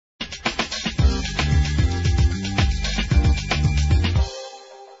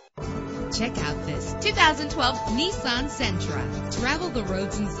2012 Nissan Sentra. Travel the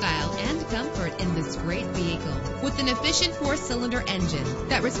roads in style and comfort in this great vehicle with an efficient 4-cylinder engine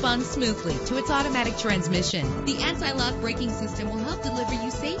that responds smoothly to its automatic transmission. The anti-lock braking system will help deliver you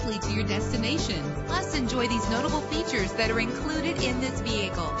safely to your destination. Plus, enjoy these notable features that are included in this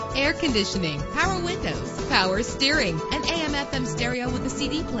vehicle: air conditioning, power windows, power steering, an AM/FM stereo with a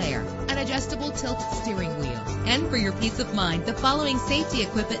CD player, an adjustable tilt steering wheel. And for your peace of mind, the following safety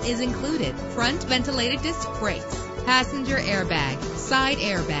equipment is included: front ventilated disc brakes, passenger airbag, side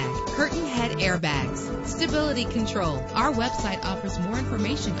airbag, curtain head airbags, stability control. Our website offers more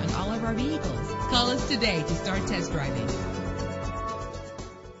information on all of our vehicles. Call us today to start test driving.